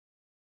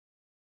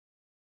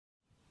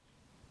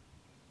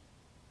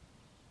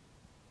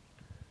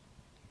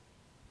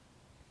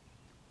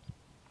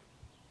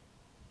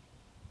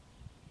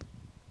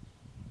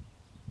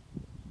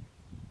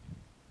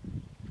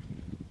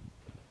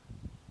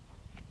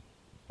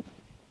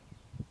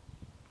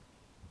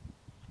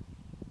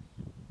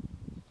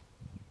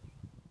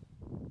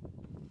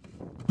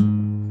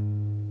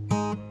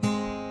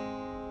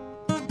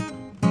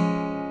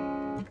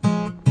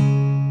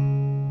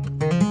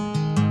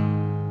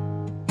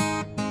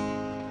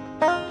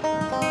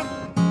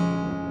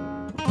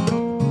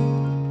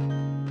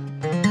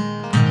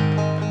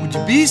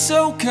be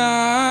so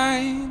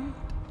kind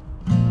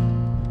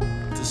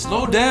to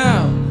slow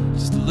down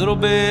just a little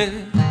bit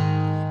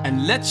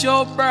and let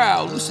your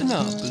brow loosen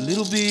up a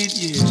little bit,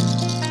 yeah,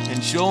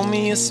 and show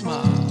me a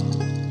smile.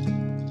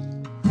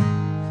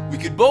 We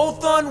could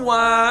both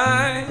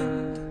unwind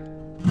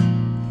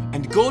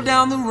and go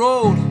down the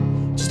road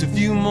just a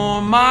few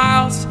more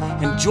miles,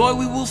 and joy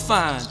we will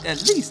find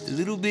at least a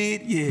little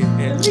bit, yeah,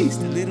 at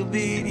least a little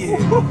bit, yeah.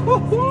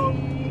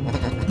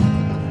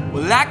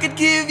 Well, I could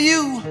give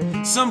you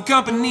some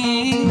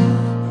company,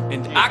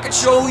 and I could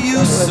show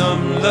you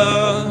some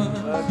love,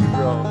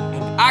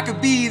 and I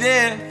could be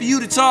there for you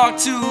to talk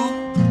to,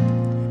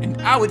 and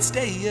I would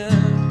stay up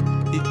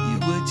if you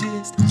would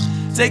just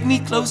take me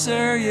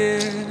closer,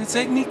 yeah,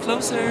 take me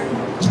closer.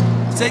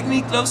 Take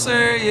me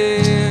closer,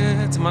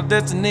 yeah, to my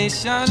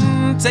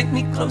destination. Take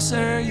me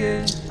closer,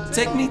 yeah,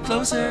 take me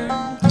closer.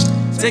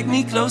 Take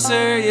me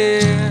closer,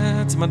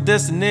 yeah, to my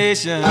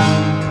destination.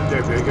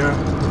 They're bigger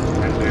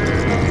and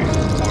they're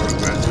more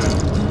aggressive.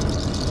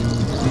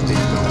 They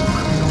don't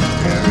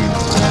carry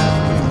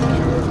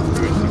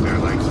they're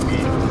like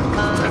speed.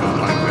 I don't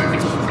like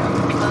bears.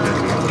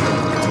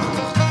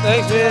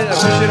 Thanks, man. I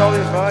appreciate all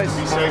the advice.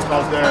 Be safe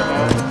out there,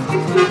 man.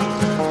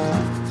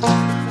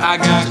 I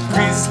got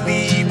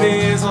grizzly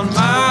bears on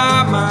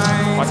my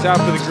mind. Watch out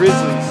for the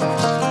grizzlies.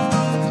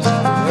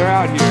 They're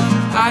out here.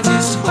 I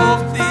just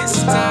hope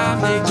this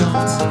time they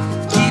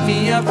don't keep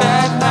me up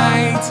at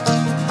night.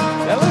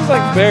 That looks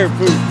like bear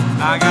poop.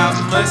 I got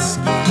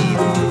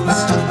mosquitoes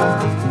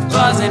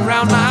buzzing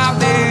round my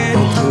bed.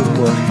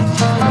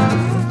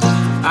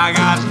 I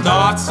got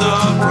thoughts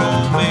of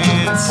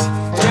romance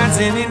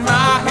dancing in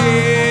my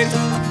head.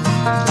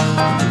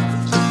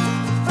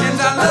 And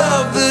I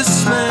love the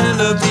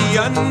smell of the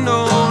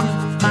unknown,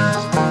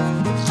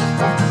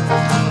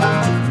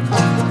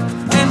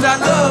 and I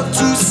love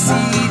to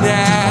see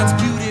that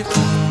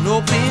beautiful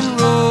open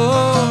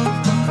road.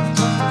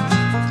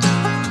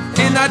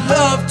 And I'd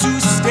love to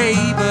stay,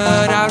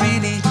 but I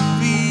really,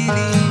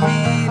 really,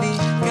 really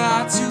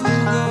got to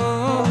go.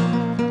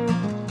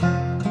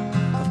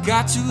 I've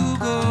got to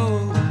go.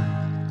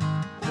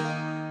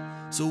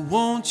 So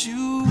won't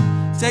you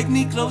take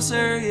me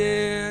closer,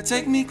 yeah,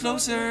 take me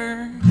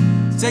closer.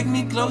 Take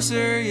me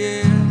closer,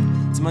 yeah,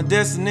 to my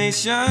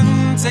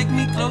destination. Take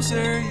me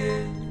closer,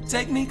 yeah,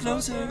 take me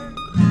closer.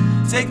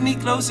 Take me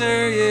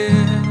closer,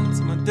 yeah,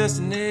 to my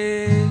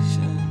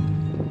destination.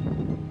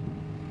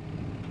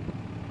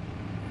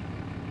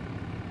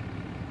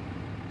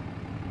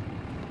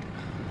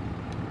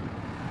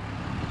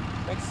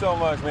 Thanks so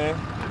much, man.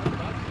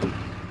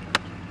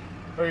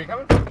 Where are you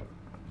coming from?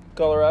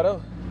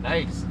 Colorado.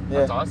 Nice. Yeah.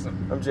 That's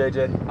awesome. I'm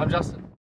JJ. I'm Justin.